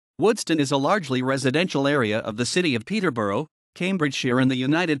Woodston is a largely residential area of the city of Peterborough, Cambridgeshire in the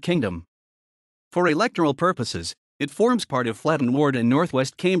United Kingdom. For electoral purposes, it forms part of Fletton ward in North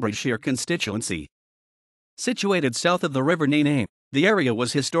West Cambridgeshire constituency. Situated south of the River Nene, the area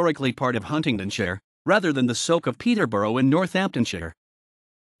was historically part of Huntingdonshire, rather than the soak of Peterborough in Northamptonshire.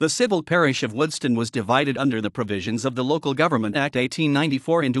 The civil parish of Woodston was divided under the provisions of the Local Government Act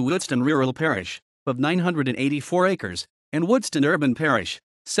 1894 into Woodston Rural Parish, of 984 acres, and Woodston Urban Parish,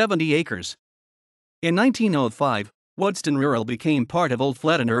 70 acres. In 1905, Woodston Rural became part of Old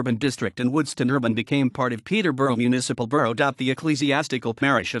Fletton Urban District and Woodston Urban became part of Peterborough Municipal Borough. The ecclesiastical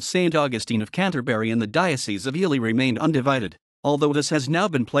parish of St. Augustine of Canterbury in the Diocese of Ely remained undivided, although this has now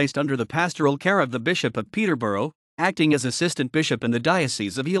been placed under the pastoral care of the Bishop of Peterborough, acting as Assistant Bishop in the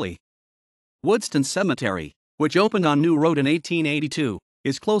Diocese of Ely. Woodston Cemetery, which opened on New Road in 1882,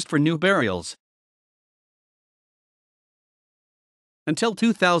 is closed for new burials. Until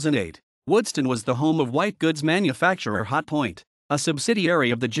 2008, Woodston was the home of white goods manufacturer Hot Point, a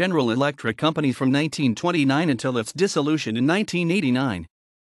subsidiary of the General Electric Company from 1929 until its dissolution in 1989.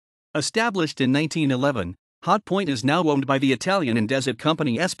 Established in 1911, Hot Point is now owned by the Italian Indesit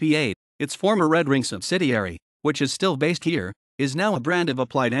company SPA. Its former Red Ring subsidiary, which is still based here, is now a brand of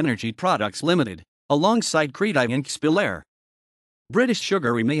Applied Energy Products Limited, alongside Credi Inc. Spillair. British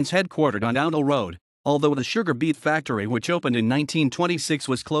Sugar remains headquartered on Oundle Road, although the sugar beet factory which opened in 1926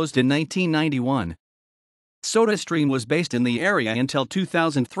 was closed in 1991. SodaStream was based in the area until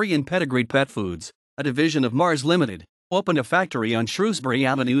 2003 and Pedigreed Pet Foods, a division of Mars Limited, opened a factory on Shrewsbury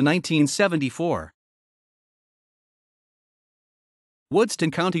Avenue in 1974.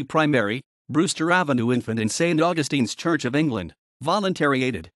 Woodston County Primary, Brewster Avenue Infant and St. Augustine's Church of England, voluntary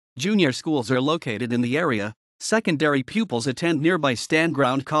aided, junior schools are located in the area. Secondary pupils attend nearby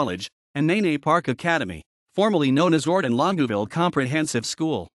Stanground College and Nene Park Academy, formerly known as Ord and Longuville Comprehensive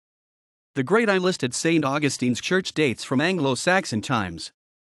School. The Great I listed St. Augustine's Church dates from Anglo-Saxon times.